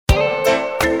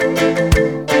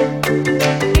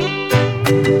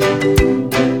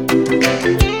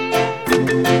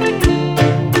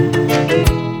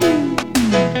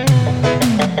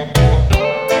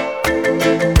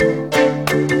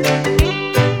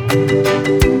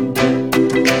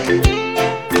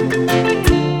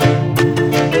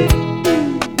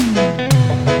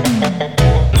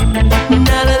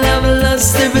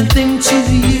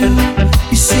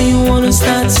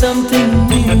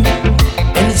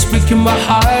breaking my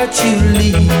heart you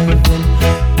leaving.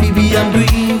 Baby, I'm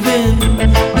grieving.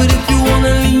 But if you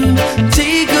wanna leave,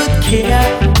 take good care.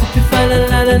 Hope you find a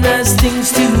lot of nice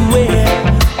things to wear.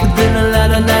 But then a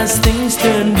lot of nice things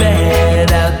turn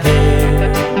bad out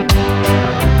there.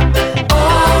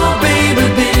 Oh, baby,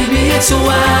 baby, it's a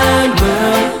wide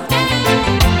world.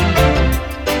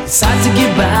 It's hard to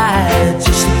get by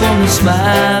just upon a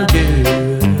smile,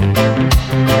 girl.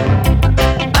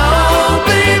 Oh,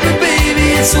 baby, baby,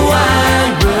 it's a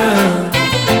wide world.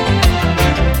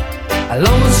 I'll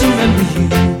always remember you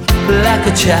like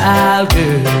a child,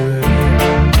 girl.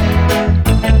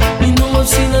 You know I've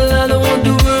seen a lot of what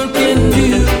the world can do,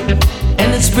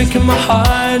 and it's breaking my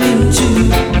heart in two,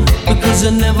 because I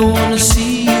never wanna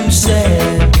see you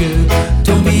sad, girl.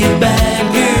 Don't be a bad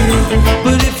girl.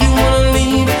 But if you wanna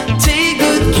leave, take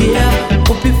good care.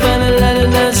 Hope you find a lot of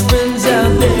nice friends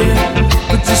out there.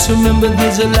 But just remember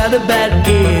there's a lot of bad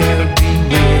air,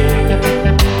 beware.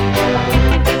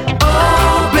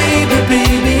 Oh, baby,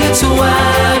 baby, it's a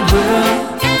wide world.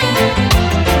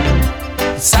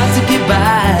 It's hard to get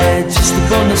by just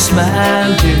upon a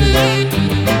smile, girl.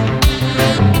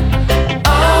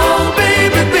 Oh,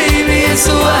 baby, baby, it's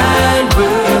a wide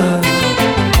world.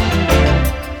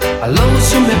 I'll always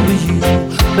remember you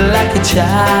like a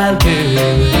child,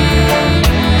 girl.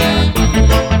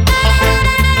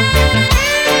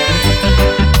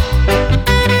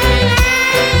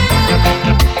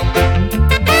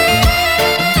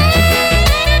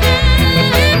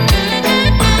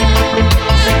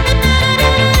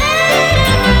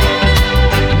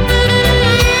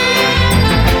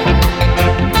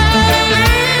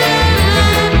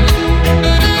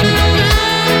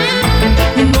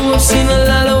 Seen a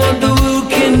lot of what the world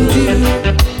can do,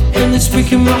 and it's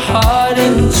breaking my heart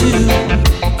in two,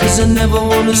 cause I never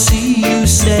wanna see you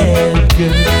sad,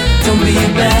 girl. Don't be a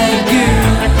bad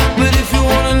girl. But if you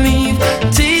wanna leave,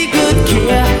 take good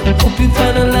care. Hope you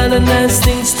find a lot of nice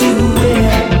things to wear.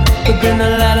 But then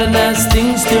a lot of nice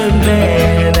things turn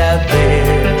bad out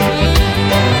there.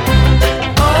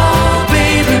 Oh,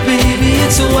 baby, baby,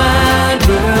 it's a wide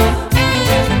world.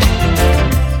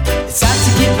 It's hard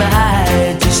to get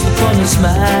by just upon a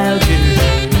smile, girl.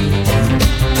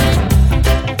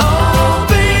 Oh,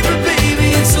 baby, baby,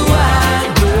 it's a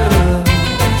wide world.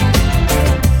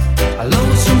 I'll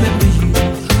always remember you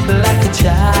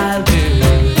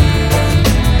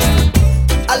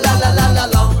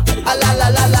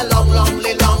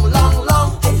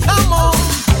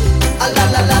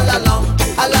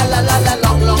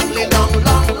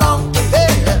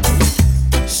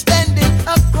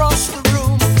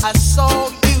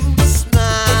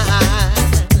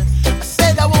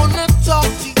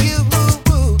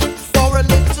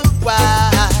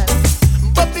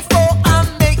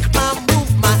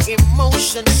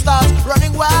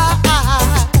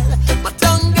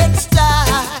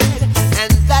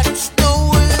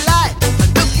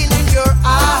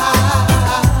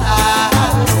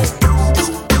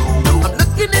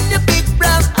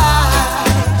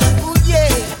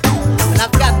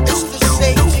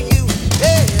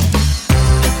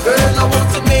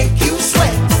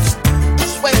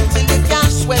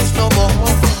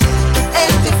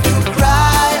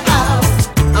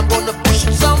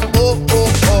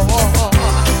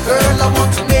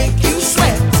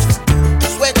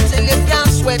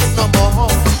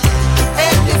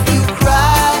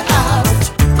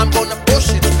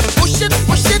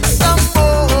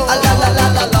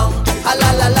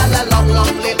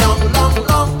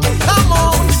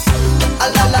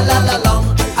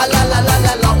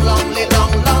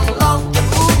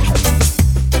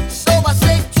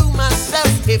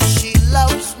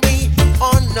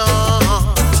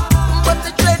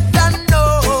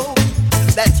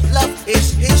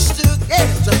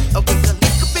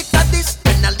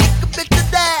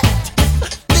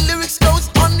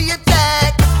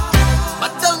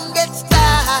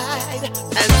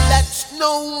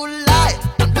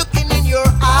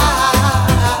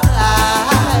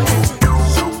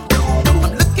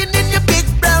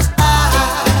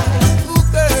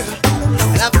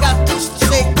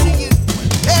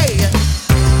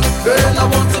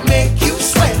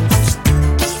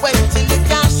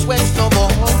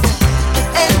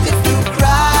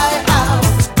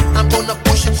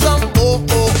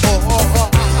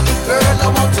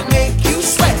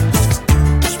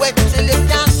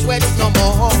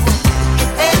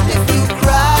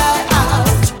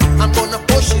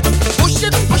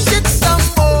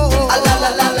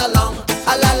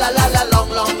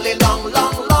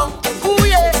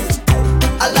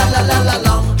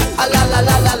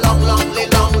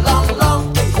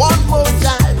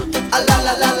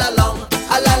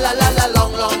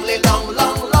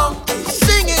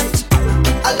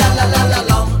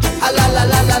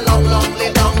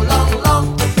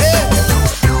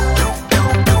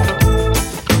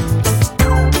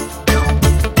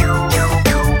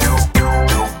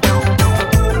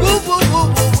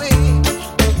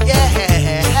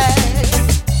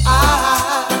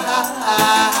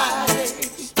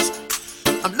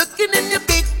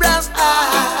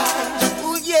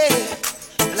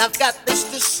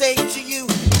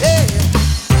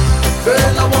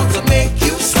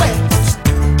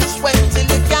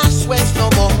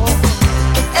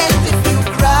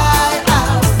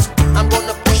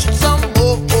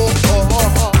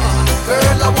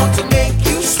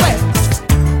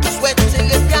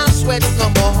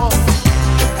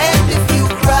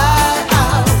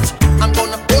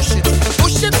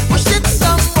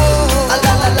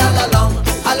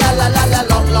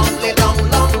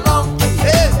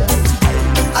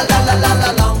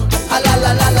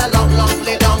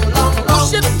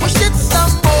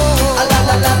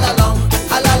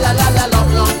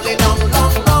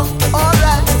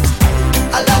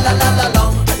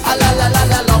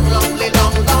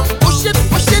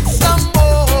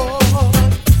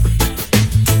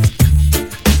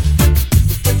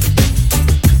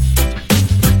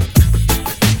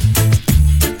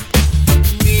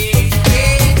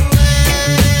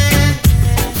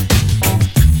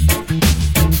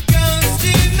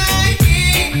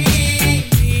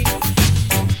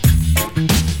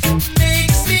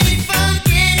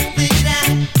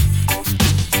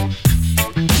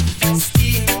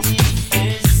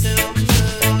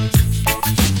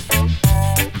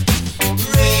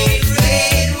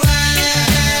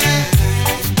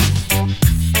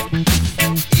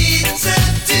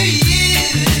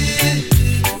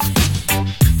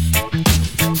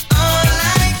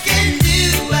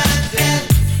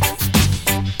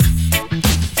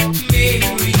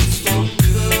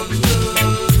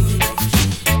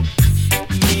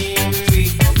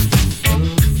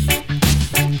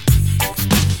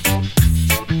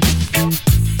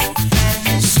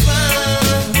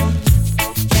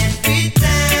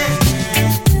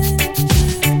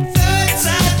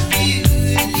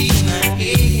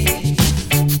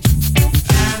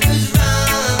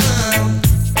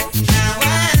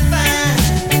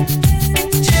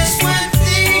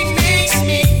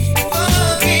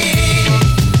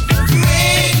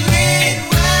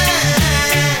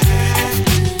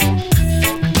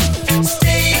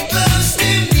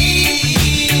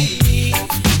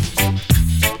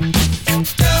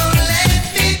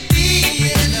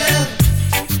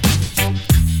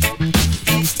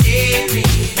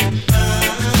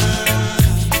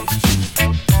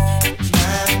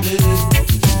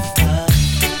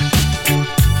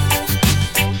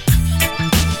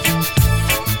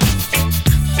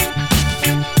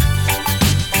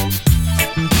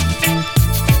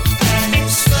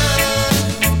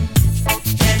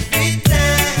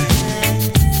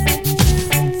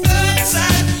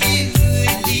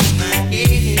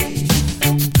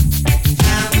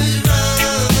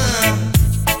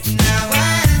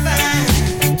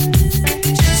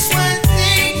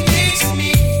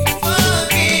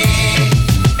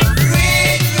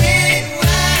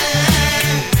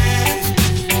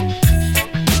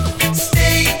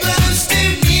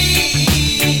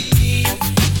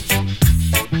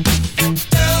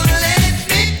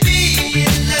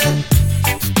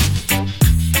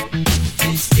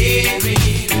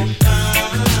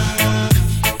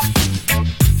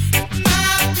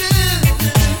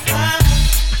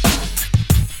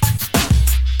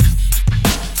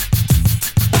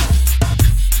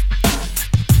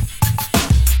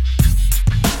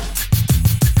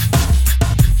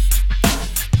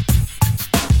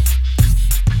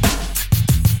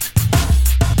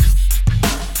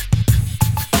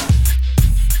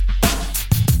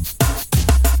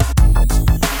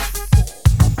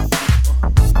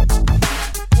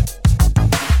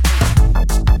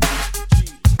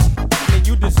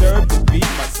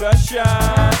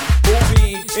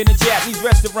in a Japanese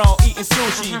restaurant eating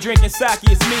sushi, drinking sake,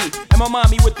 it's me and my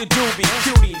mommy with the doobie,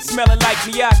 cutie, smelling like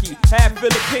Miyake, half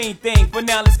Philippine thing, but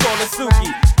now let's call it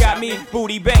Suki. Got me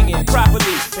booty banging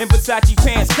properly in Versace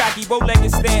pants, cocky,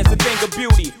 bow-legged stands, a thing of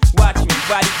beauty. Watch me,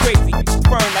 body crazy,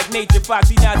 firm like nature,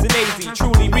 foxy, nods and lazy.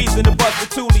 Truly reason to bust the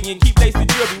toolie and keep lace the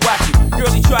jewelry. Watch it,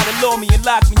 girlie try to lure me and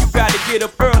lock me. You gotta get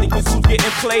up early, cause who's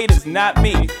getting played is not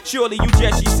me. Surely you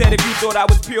just, she said, if you thought I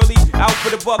was purely out for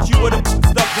the bucks, you would've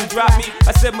stuck and dropped me.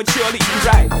 I said maturely, you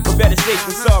right, but better safe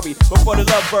than sorry. Before the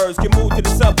lovebirds can move to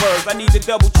the suburbs, I need to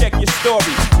double check your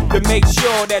story to make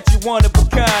sure that you one of a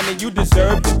kind and you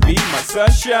deserve to be my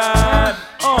sunshine.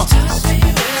 Touch me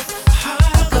with a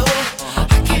heart of gold. I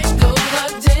can't go a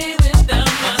day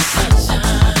without my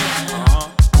sunshine.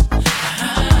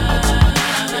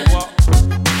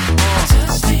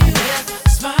 Touch me with a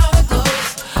smile that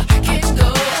glows. I can't go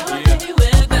a day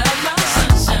without my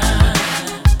sunshine.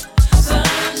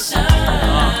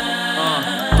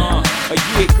 A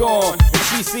year gone, and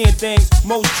she seeing things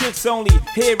most chicks only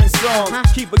hearing songs.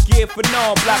 Keep a gear for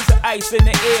norm, blocks of ice in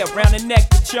the air, round the neck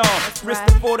to charm. Wrist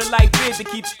for the life bid to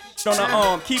keep on her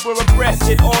arm. Keep her abreast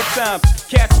at all times.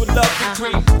 Cats would love to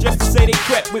creep, just to say they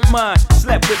crept with mine,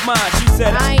 slept with mine. She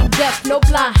said I ain't deaf, no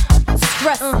blind.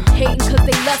 Stress, hating cause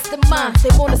they less than mine. They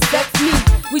wanna sex me,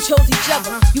 we chose each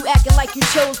other. You acting like you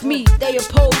chose me. They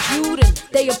oppose you, then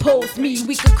they oppose me.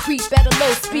 We could creep at a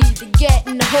low speed to get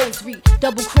in the hosiery.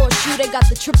 Double cross you, they got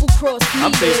the triple cross me.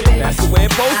 I'm thinking that's the way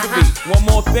it's supposed to be. One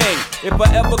more thing, if I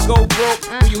ever go broke,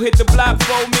 will you hit the block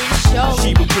for me? Sure.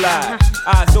 She replied,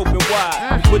 eyes open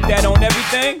wide. Put that on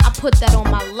everything? I put that on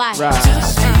my life. Right.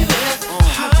 Touch me with a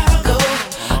heart of gold.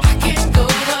 I can't go a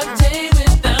day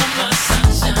without my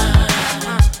sunshine.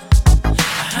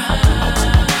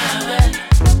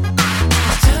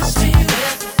 Touch me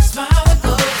with a smile that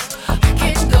glows. I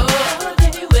can't go a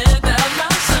day without my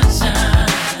sunshine.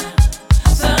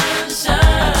 Sunshine.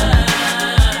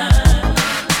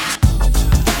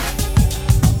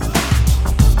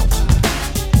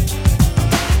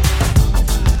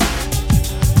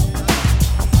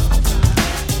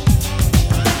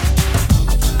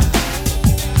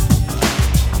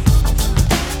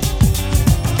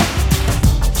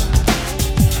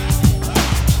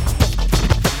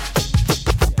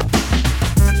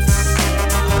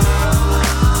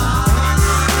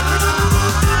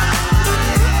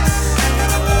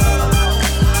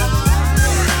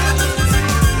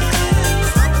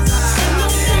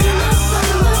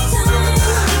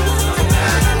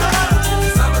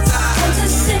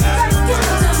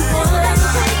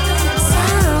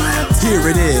 Here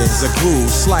it is, a groove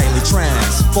slightly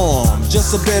transformed.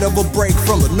 Just a bit of a break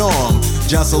from the norm.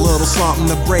 Just a little something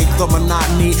to break the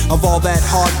monotony of all that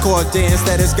hardcore dance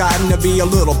that has gotten to be a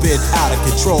little bit out of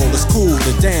control. It's cool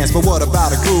to dance, but what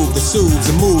about a groove that soothes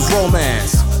and moves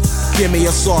romance? Give me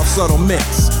a soft, subtle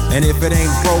mix, and if it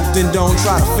ain't broke, then don't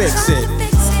try to fix it.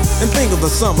 And think of the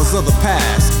summers of the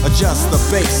past. Adjust the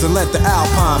bass and let the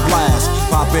Alpine blast.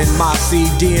 Pop in my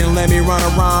CD and let me run a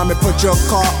rhyme and put your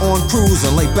car on cruise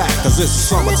and lay back, cause it's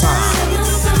summertime.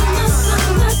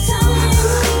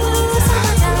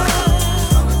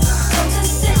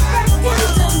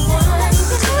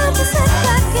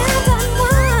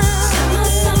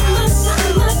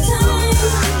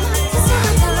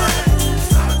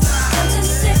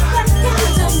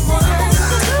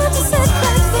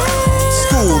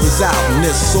 Out in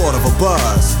this sort of a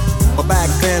buzz, but back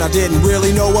then I didn't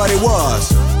really know what it was.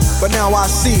 But now I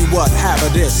see what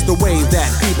happened is the way that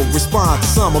people respond to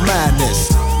summer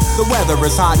madness. The weather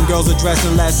is hot and girls are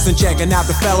dressing less and checking out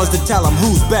the fellas to tell them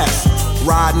who's best.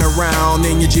 Riding around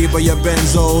in your Jeep or your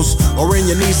Benzos, or in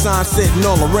your Nissan sitting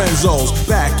on Lorenzo's.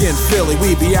 Back in Philly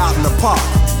we be out in the park.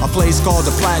 A place called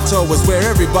the Plateau is where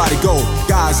everybody go.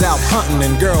 Guys out hunting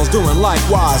and girls doing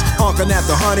likewise, honking at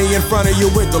the honey in front of you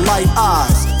with the light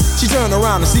eyes. She turn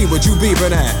around and see what you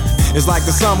beeping at. It's like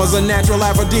the summer's a natural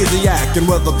aphrodisiac, and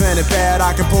with a pen and pad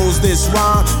I compose this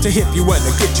rhyme to hip you and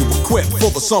to get you equipped for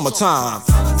the summertime.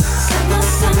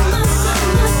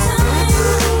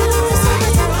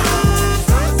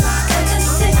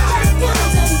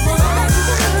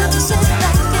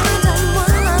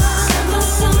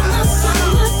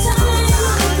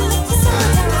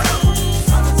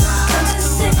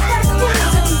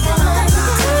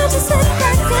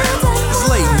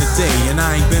 And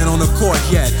I ain't been on the court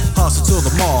yet. Hustle to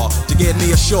the mall to get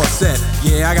me a short set.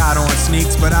 Yeah, I got on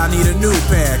sneaks, but I need a new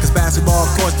pair, cause basketball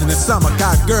courts in the summer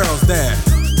got girls there.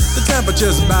 The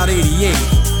temperature's about 88.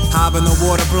 Hop in the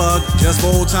water plug, just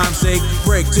for old time's sake.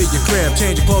 Break to your crib,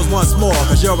 change your clothes once more,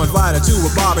 cause you're invited to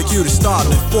a barbecue to start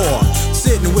at 4.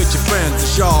 Sitting with your friends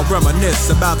as y'all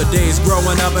reminisce about the days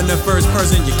growing up and the first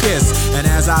person you kiss. And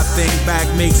as I think back,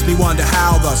 makes me wonder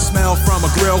how the smell from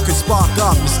a grill can spark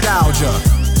up nostalgia.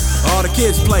 All the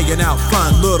kids playing out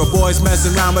fun, little boys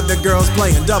messing around with the girls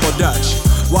playing double dutch,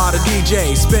 while the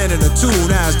DJ spinning a tune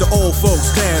as the old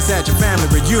folks dance at your family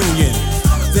reunion.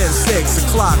 Then 6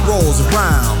 o'clock rolls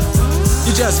around,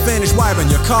 you just finished wiping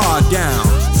your car down.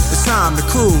 It's time to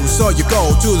cruise, so you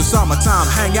go to the summertime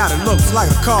hangout. It looks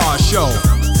like a car show.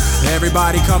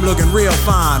 Everybody come looking real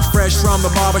fine, fresh from the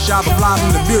barbershop or fly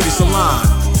from the beauty salon.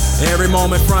 Every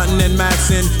moment frontin' and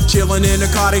maxin', chillin' in the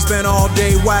car, they spend all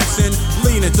day waxin',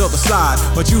 leaning to the side,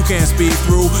 but you can't speed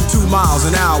through 2 miles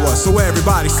an hour, so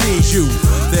everybody sees you.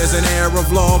 There's an air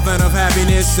of love and of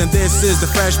happiness, and this is the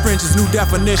Fresh Prince's new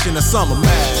definition of summer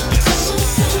madness.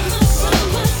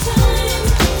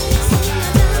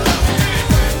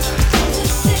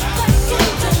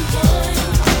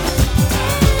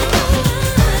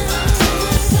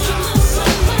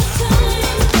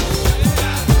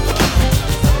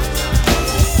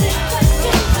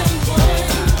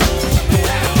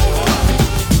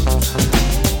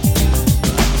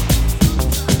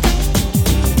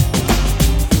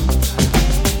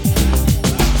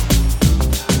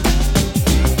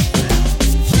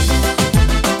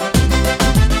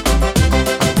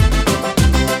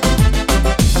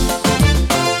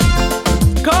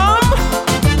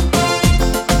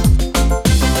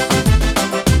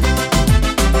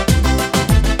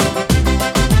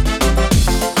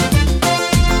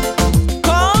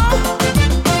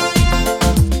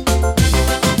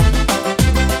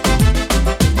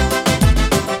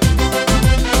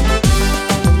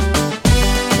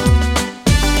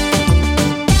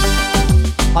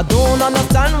 I don't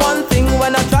understand one thing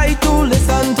when I try to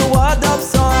listen to a dub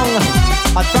song.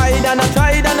 I tried and I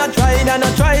tried and I tried and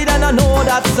I tried and I know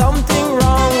that's something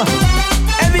wrong.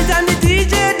 Every time the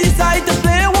DJ decide to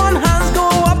play, one hands go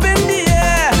up in the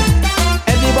air.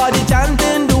 Everybody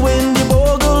chanting, doing the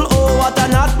bogle, oh what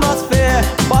an atmosphere.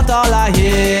 But all I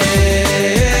hear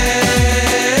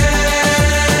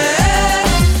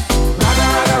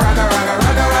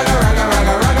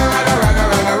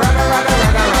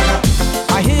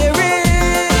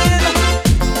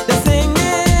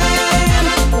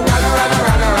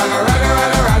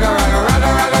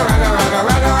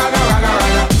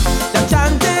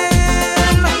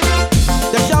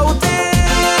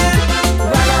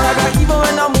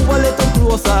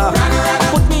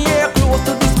put me here close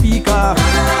to the speaker.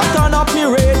 I turn up me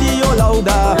radio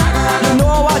louder. You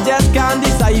know I just can't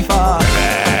decipher.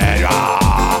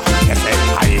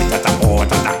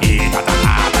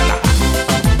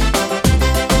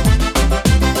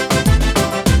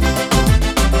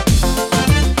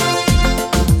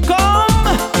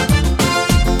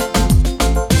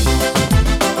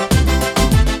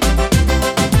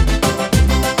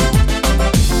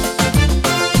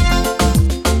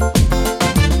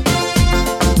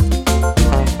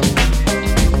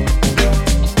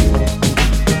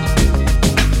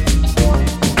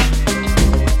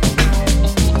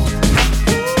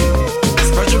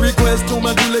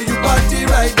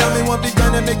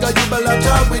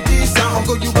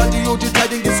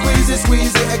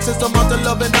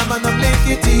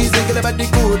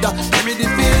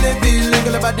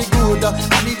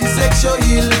 I need the sexual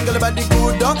healing, girl about the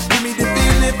good. Give me the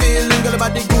feeling, girl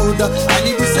about the good. I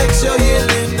need the sexual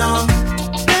healing now.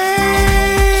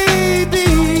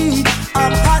 Baby,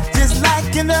 I'm hot just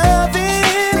like an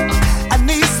oven. I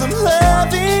need some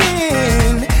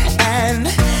loving. And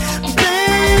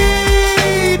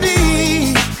baby,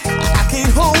 I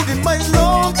can't hold it much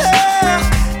longer.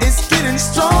 It's getting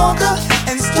stronger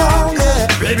and stronger.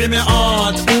 Baby, me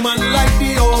heart, woman like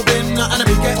the oven. And I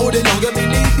make it hold it longer, me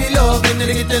need the loving. And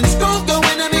it getting stronger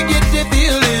when I get the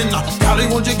feeling. Golly,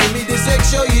 won't you give me the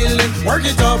sexual healing? Work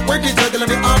it up, girl, let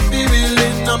me off the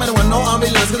reeling. I'm the one no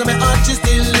ambulance, cause I'm heart just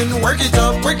stealing. Work it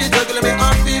up, girl, let me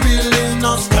off the reeling.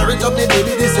 Now stir it up, the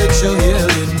baby, the sexual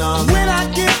healing now. When I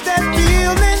get that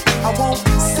feeling, I want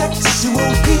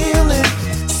sexual healing.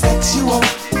 Sexual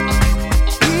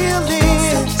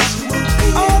healing.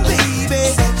 Oh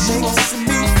baby, makes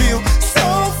me feel so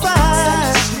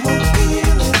fine. Sexual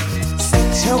healing.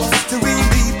 Helps to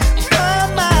relieve my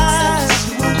mind.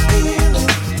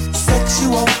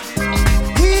 Sexual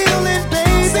healing,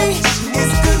 baby,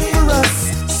 is good for us.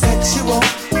 Sexual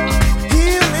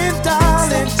healing,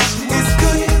 darling, is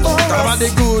good for us. Girl about the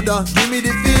good, give me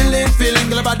the feeling,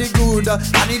 girl about the good.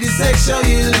 I need the sexual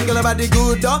healing, girl about the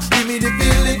good. Give me the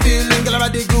feeling, girl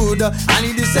about the good. I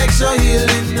need the sexual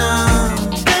healing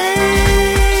now.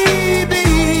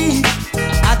 baby,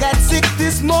 I got sick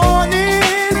this morning.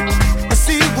 The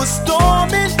sea was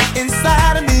storming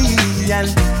inside of me, and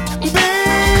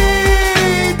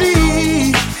baby,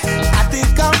 I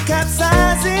think I'm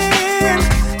capsizing.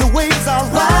 The waves are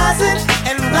rising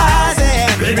and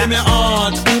rising. Baby, me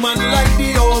heart, woman like the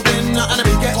oven, and I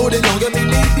make it hold it long, and me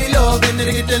need the loving, and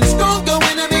it getting stronger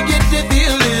when I make it the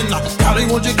feeling. Darling,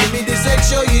 won't you give me the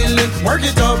sexual healing? Work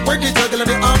it up, let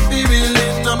me up be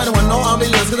reeling. I'm the one no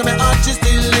ambulance, cause my heart is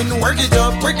stealing. Work it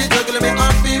up, let me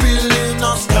up be reeling.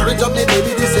 Now stir it up, me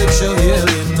baby, the sexual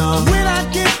healing. When I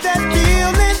get that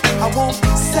feeling, I want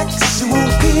sexual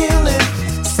healing,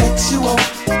 sexual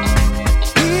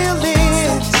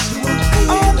healing.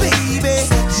 Oh baby,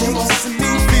 makes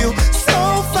me feel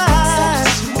so fine.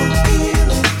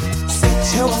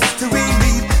 Helps to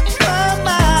relieve my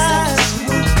mind.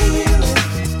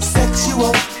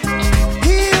 Sexual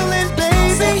healing,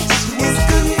 baby, is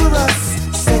good for us.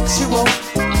 Sexual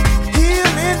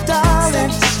healing,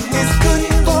 darling, is good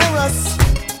for us.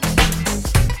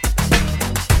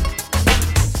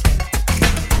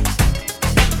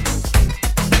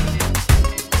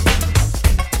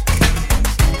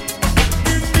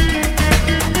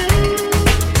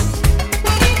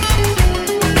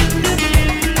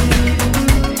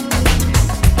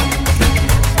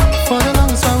 For the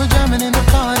longest while we're jamming in the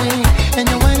party, and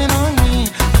you're whining on me,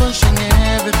 pushing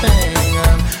everything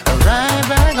right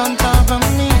back on top of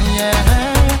me, yeah.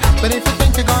 But if you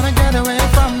think you're gonna get away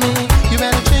from me, you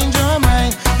better change your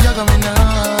mind. You're going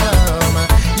home.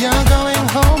 You're going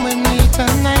home with me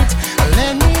tonight.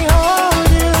 Let me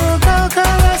hold you, go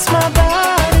caress my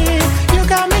body. You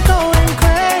got me going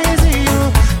crazy. You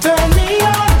turn me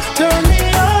on, turn me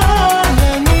on.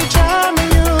 Let me charm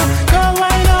you, go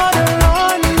right all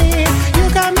around me. You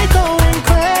got me going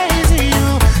crazy. You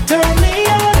turn me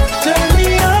on, turn me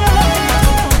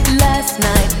on. Last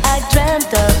night I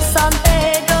dreamt of San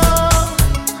Pedro,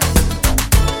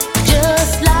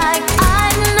 just like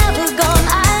I'd never gone. I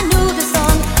knew the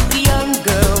song, the young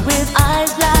girl with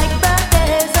eyes like the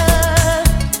desert.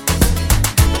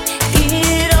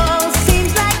 It all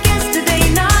seems like yesterday,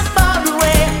 not far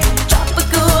away.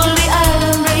 Tropical, the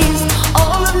island breeze,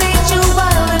 all of nature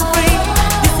wild and free.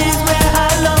 This is where I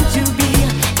long to be,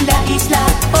 La Isla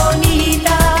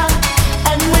Bonita.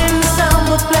 And when the song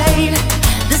was played,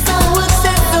 the song would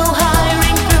set so high,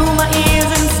 ring through my ears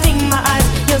and sting my eyes.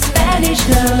 Your Spanish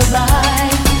lullaby.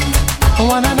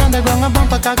 One another ground, a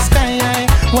bumper cock sky high,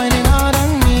 whining hard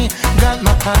on me, got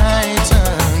my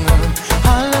python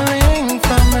hollering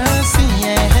for mercy,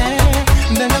 yeah.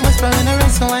 Then I whisper in her ear,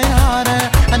 so I harder,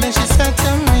 and then she said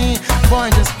to me,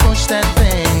 boy, just push that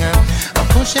thing,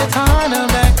 push it harder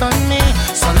back on me.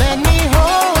 So let me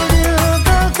hold you,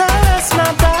 go caress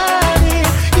my body.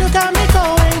 You got me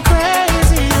going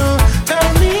crazy. You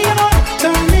turn me on,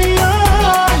 turn me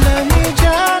on. Let me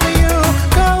jam you,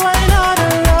 go right all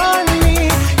around me.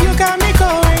 You got me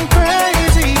going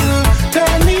crazy. You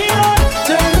turn me on,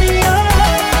 turn me on.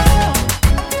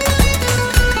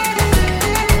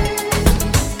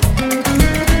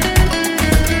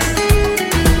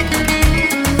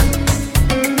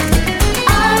 I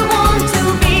want to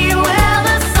be where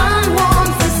the sun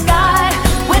warms the sky.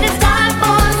 When it's time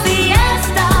for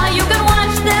siesta, you can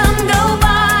watch them go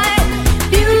by.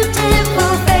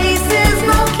 Beautiful faces,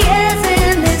 no cares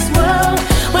in this world,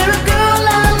 where a girl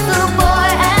loves a boy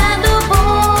and a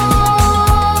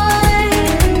boy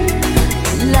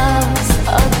loves a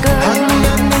girl. Hug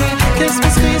me, kiss me,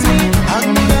 squeeze me. Hug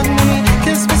me,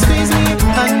 kiss me, squeeze me.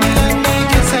 Hug me,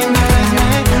 kiss and caress me.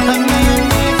 Hug me,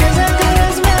 kiss and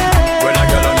caress me. When a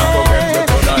girl not go get me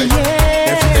tonight,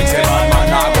 if she thinks a man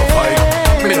not go fight,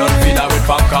 me don't feed her with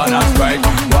popcorn and Sprite.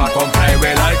 Walk on play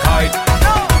with like kite.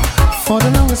 For the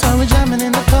longest while we're jamming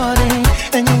in the party,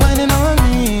 and you're whining on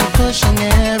me, pushing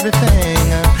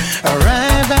everything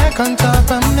right back on top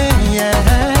of me, yeah.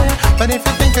 But if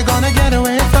you think you're gonna get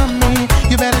away from me,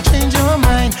 you better change your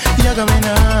mind. You're going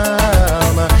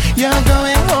home. You're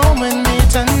going home with me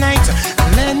tonight.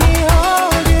 Let me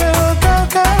hold you, go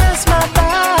caress my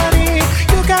body.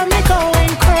 You got me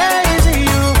going crazy.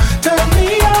 You turn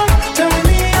me on, turn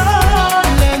me on.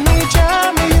 Let me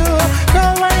jam you, go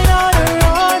right all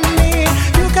around me.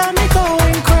 You got me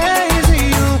going crazy.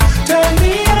 You turn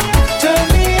me on, turn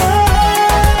me on.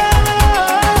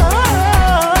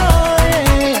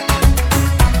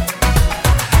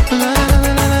 La, la,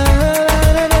 la, la, la, la,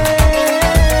 la, la.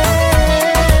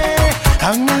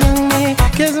 Hug me,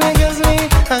 kiss me,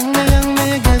 hug me,